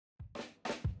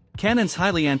Canon's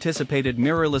highly anticipated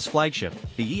mirrorless flagship,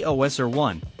 the EOS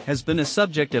R1, has been a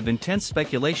subject of intense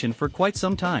speculation for quite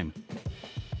some time.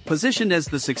 Positioned as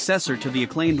the successor to the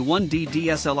acclaimed 1D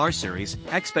DSLR series,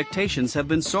 expectations have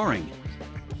been soaring.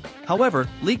 However,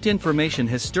 leaked information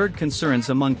has stirred concerns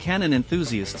among Canon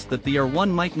enthusiasts that the R1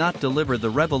 might not deliver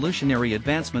the revolutionary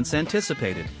advancements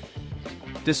anticipated.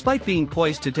 Despite being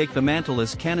poised to take the mantle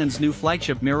as Canon's new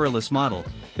flagship mirrorless model,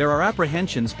 there are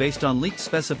apprehensions based on leaked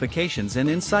specifications and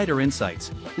insider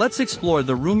insights. Let's explore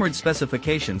the rumored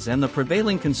specifications and the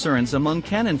prevailing concerns among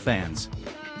Canon fans.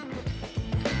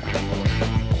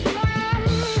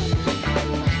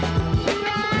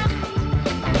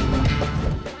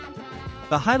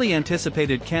 The highly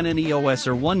anticipated Canon EOS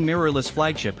R1 mirrorless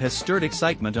flagship has stirred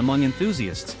excitement among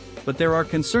enthusiasts, but there are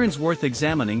concerns worth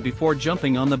examining before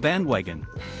jumping on the bandwagon.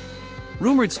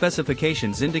 Rumored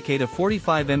specifications indicate a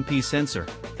 45MP sensor,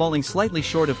 falling slightly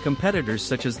short of competitors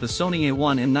such as the Sony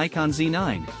A1 and Nikon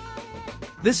Z9.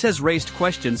 This has raised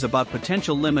questions about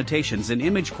potential limitations in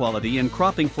image quality and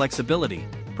cropping flexibility,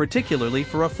 particularly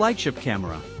for a flagship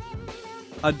camera.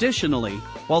 Additionally,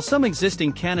 while some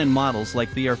existing Canon models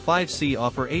like the R5C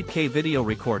offer 8K video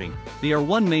recording, the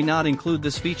R1 may not include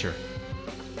this feature.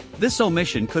 This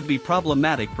omission could be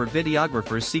problematic for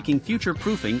videographers seeking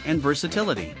future-proofing and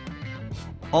versatility.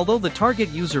 Although the target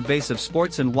user base of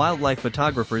sports and wildlife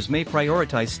photographers may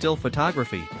prioritize still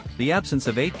photography, the absence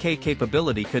of 8K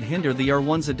capability could hinder the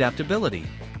R1's adaptability.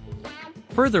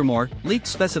 Furthermore, leaked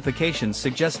specifications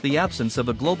suggest the absence of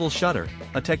a global shutter,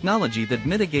 a technology that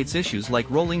mitigates issues like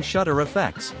rolling shutter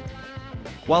effects.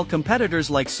 While competitors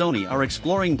like Sony are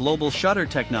exploring global shutter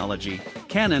technology,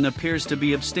 Canon appears to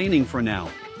be abstaining for now.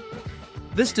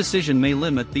 This decision may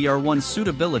limit the R1's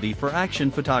suitability for action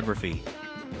photography.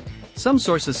 Some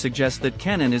sources suggest that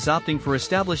Canon is opting for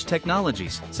established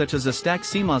technologies, such as a stacked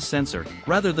CMOS sensor,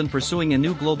 rather than pursuing a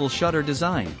new global shutter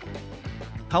design.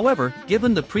 However,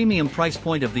 given the premium price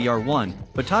point of the R1,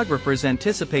 photographers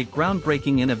anticipate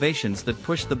groundbreaking innovations that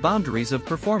push the boundaries of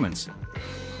performance.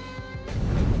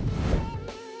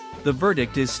 The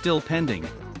verdict is still pending.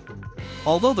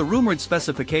 Although the rumored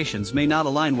specifications may not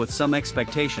align with some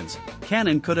expectations,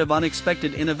 Canon could have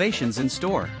unexpected innovations in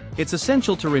store. It's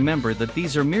essential to remember that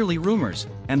these are merely rumors,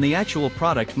 and the actual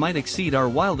product might exceed our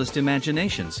wildest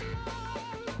imaginations.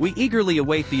 We eagerly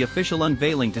await the official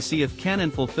unveiling to see if Canon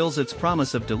fulfills its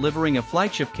promise of delivering a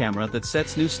flagship camera that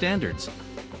sets new standards.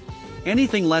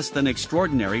 Anything less than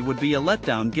extraordinary would be a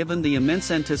letdown given the immense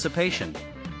anticipation.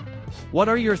 What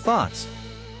are your thoughts?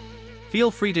 Feel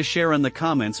free to share in the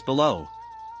comments below.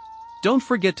 Don't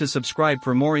forget to subscribe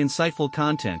for more insightful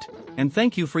content, and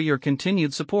thank you for your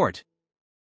continued support.